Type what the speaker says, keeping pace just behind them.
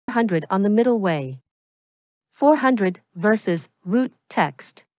400 on the middle way. 400 verses, root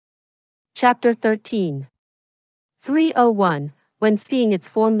text. Chapter 13. 301. When seeing its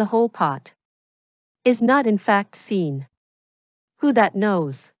form, the whole pot is not in fact seen. Who that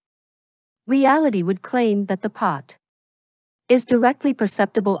knows? Reality would claim that the pot is directly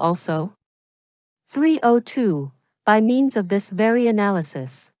perceptible also. 302. By means of this very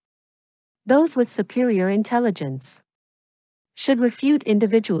analysis, those with superior intelligence should refute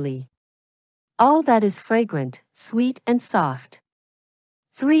individually all that is fragrant, sweet and soft.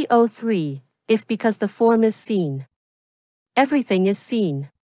 303. If because the form is seen, everything is seen.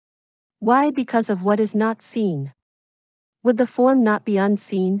 Why because of what is not seen? Would the form not be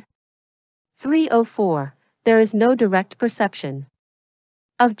unseen? 304. There is no direct perception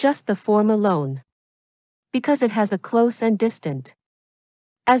of just the form alone, because it has a close and distant,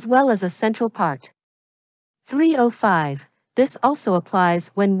 as well as a central part. 305. This also applies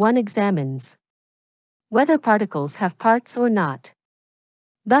when one examines whether particles have parts or not.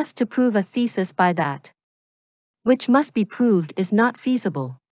 Thus to prove a thesis by that which must be proved is not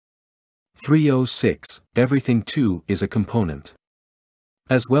feasible. 306. Everything too is a component,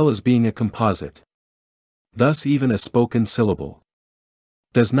 as well as being a composite. Thus even a spoken syllable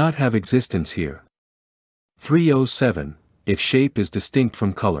does not have existence here. 307. If shape is distinct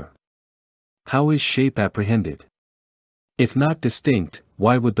from color, how is shape apprehended? If not distinct,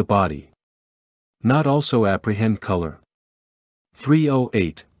 why would the body not also apprehend color?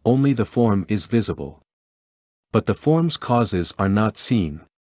 308. Only the form is visible, but the form's causes are not seen.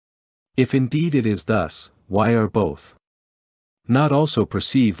 If indeed it is thus, why are both not also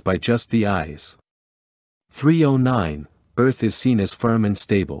perceived by just the eyes? 309. Earth is seen as firm and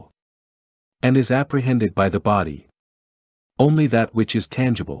stable, and is apprehended by the body. Only that which is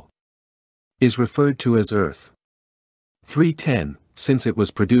tangible is referred to as earth. 310. Since it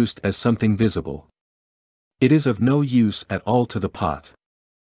was produced as something visible, it is of no use at all to the pot.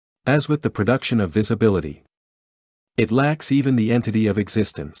 As with the production of visibility, it lacks even the entity of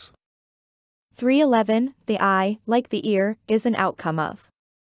existence. 311. The eye, like the ear, is an outcome of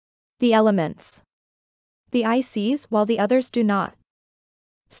the elements. The eye sees while the others do not.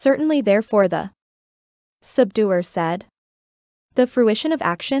 Certainly therefore the subduer said, the fruition of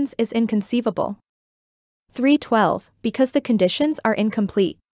actions is inconceivable. 312. Because the conditions are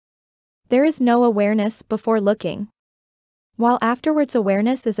incomplete, there is no awareness before looking, while afterwards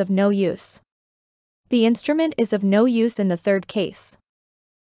awareness is of no use. The instrument is of no use in the third case.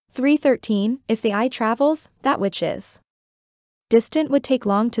 313. If the eye travels, that which is distant would take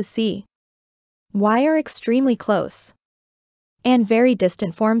long to see. Why are extremely close and very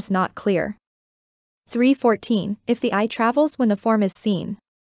distant forms not clear? 314. If the eye travels when the form is seen,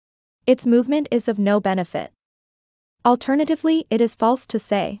 its movement is of no benefit. Alternatively, it is false to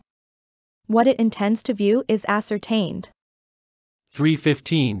say what it intends to view is ascertained.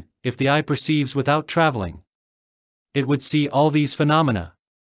 315. If the eye perceives without traveling, it would see all these phenomena.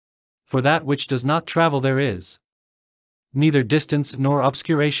 For that which does not travel there is neither distance nor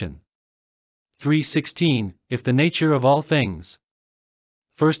obscuration. 316. If the nature of all things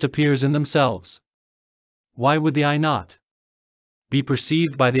first appears in themselves, why would the eye not be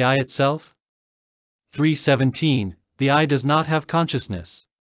perceived by the eye itself? 317. The eye does not have consciousness,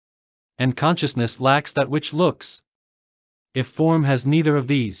 and consciousness lacks that which looks. If form has neither of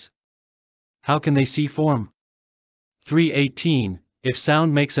these, how can they see form? 318. If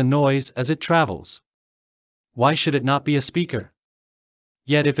sound makes a noise as it travels, why should it not be a speaker?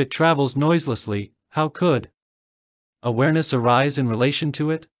 Yet if it travels noiselessly, how could awareness arise in relation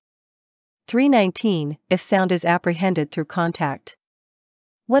to it? 319. If sound is apprehended through contact,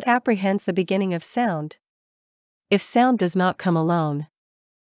 what apprehends the beginning of sound? If sound does not come alone,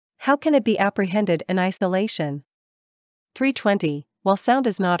 how can it be apprehended in isolation? 320. While sound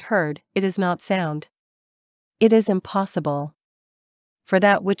is not heard, it is not sound. It is impossible for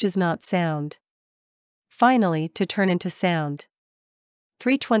that which is not sound finally to turn into sound.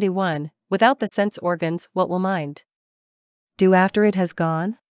 321. Without the sense organs, what will mind do after it has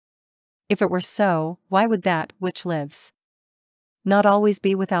gone? If it were so, why would that which lives not always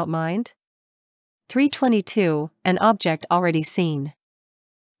be without mind? 322. An object already seen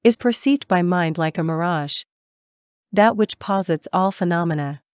is perceived by mind like a mirage. That which posits all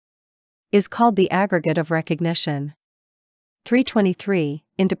phenomena is called the aggregate of recognition. 323.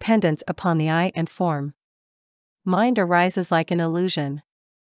 Independence upon the eye and form. Mind arises like an illusion.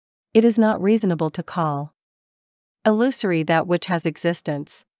 It is not reasonable to call illusory that which has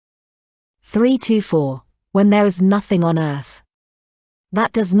existence. 324. When there is nothing on earth,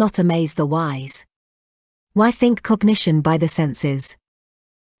 that does not amaze the wise. Why think cognition by the senses?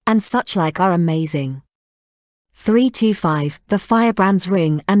 and such like are amazing. 325. The firebrand's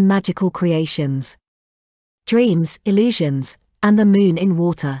ring and magical creations. Dreams, illusions, and the moon in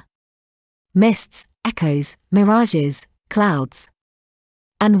water. Mists, echoes, mirages, clouds,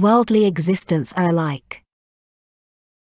 and worldly existence are alike.